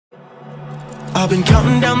I've been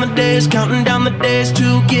counting down the days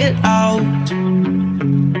to get out.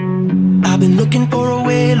 I've been looking for a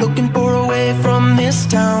way from this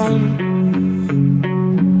town.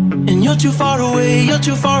 And you're too far away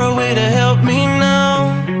to help me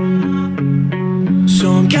now.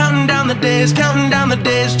 So I'm counting down the days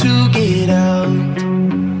to get out.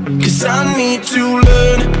 'Cause I need to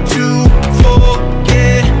learn to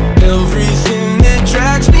forget everything that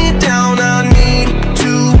drags me down. I need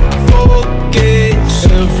to forget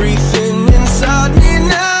everything inside me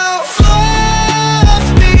now. Full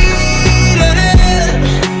speed ahead,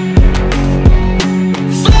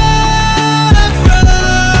 fly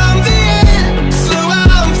from the end. So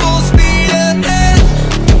I'm full speed ahead.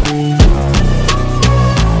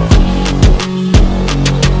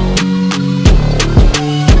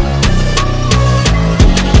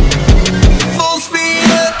 Full speed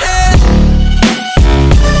ahead.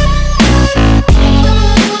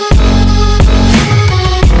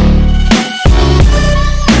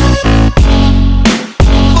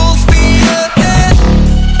 Full speed ahead.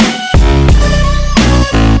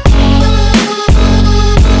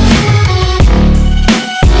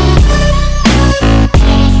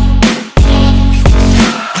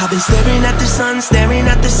 I've been staring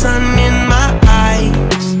at the sun in my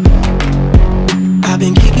eyes. I've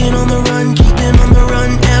been keeping on the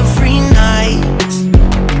run every night.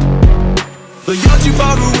 But you're too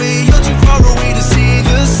far away to see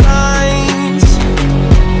the signs.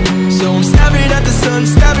 So I'm staring at the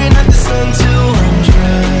sun till I'm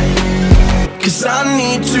dry. 'Cause I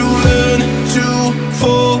need to learn to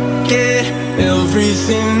forget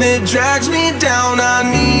everything that drags me down. I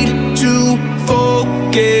need to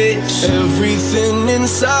forget everything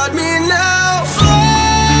inside me now.